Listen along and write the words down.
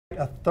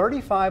a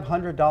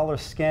 $3,500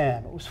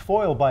 scam. It was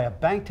foiled by a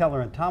bank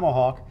teller in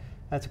Tomahawk.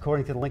 That's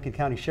according to the Lincoln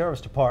County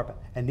Sheriff's Department.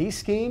 And these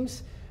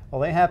schemes,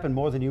 well, they happen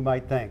more than you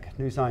might think.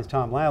 News 9's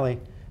Tom Lally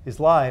is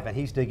live, and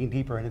he's digging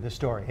deeper into this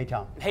story. Hey,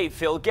 Tom. Hey,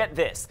 Phil, get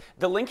this.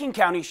 The Lincoln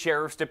County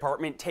Sheriff's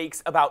Department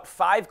takes about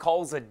 5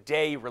 calls a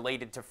day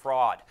related to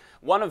fraud.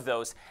 One of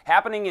those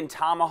happening in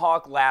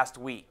Tomahawk last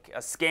week. A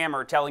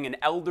scammer telling an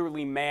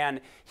elderly man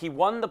he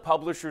won the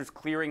Publishers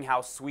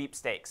Clearinghouse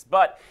sweepstakes,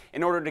 but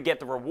in order to get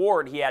the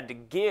reward, he had to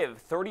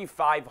give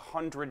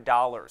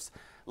 $3,500.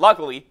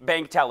 Luckily,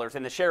 bank tellers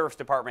in the Sheriff's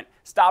Department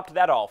stopped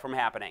that all from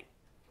happening.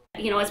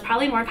 You know, it's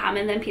probably more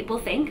common than people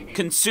think.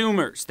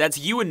 Consumers, that's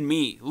you and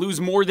me, lose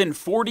more than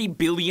 $40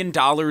 billion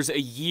a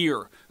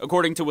year,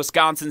 according to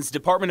Wisconsin's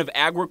Department of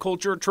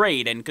Agriculture,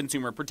 Trade, and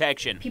Consumer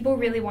Protection. People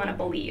really want to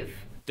believe.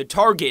 The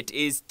target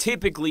is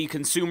typically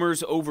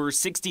consumers over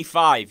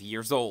 65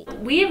 years old.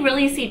 We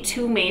really see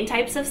 2 main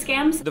types of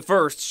scams. The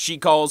first she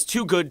calls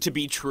too good to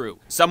be true.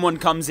 Someone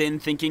comes in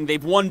thinking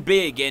they've won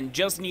big and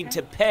just need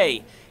to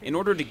pay in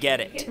order to get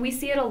it. We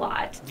see it a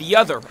lot. The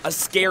other, a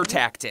scare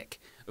tactic.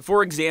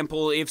 For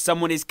example, if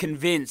someone is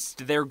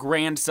convinced their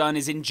grandson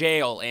is in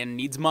jail and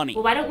needs money.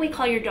 Well, why don't we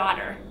call your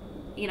daughter?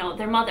 You know,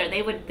 their mother.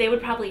 They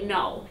would probably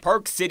know.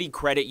 Park City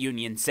Credit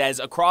Union says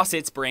across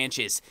its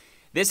branches,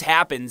 this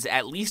happens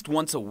at least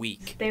once a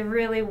week. They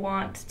really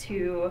want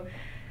to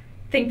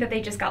think that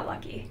they just got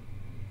lucky.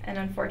 And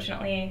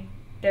unfortunately,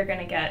 they're going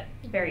to get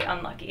very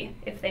unlucky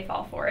if they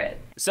fall for it.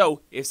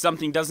 So, if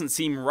something doesn't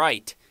seem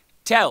right,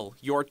 tell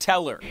your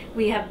teller.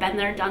 We have been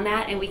there, done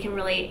that, and we can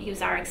really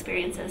use our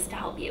experiences to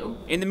help you.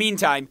 In the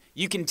meantime,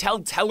 you can tell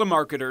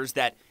telemarketers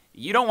that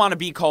you don't want to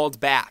be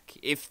called back.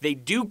 If they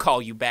do call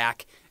you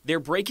back, they're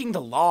breaking the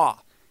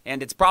law.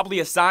 And it's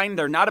probably a sign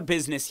they're not a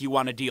business you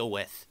want to deal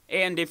with.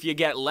 And if you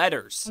get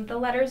letters, the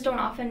letters don't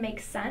often make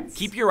sense.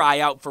 Keep your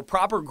eye out for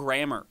proper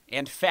grammar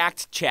and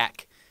fact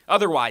check.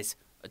 Otherwise,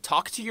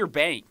 talk to your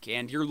bank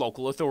and your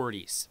local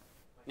authorities.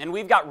 And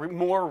we've got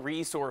more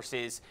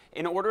resources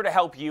in order to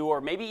help you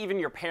or maybe even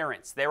your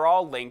parents. They're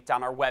all linked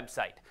on our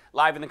website.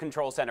 Live in the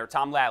Control Center,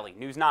 Tom Lally,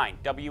 News 9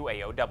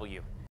 WAOW.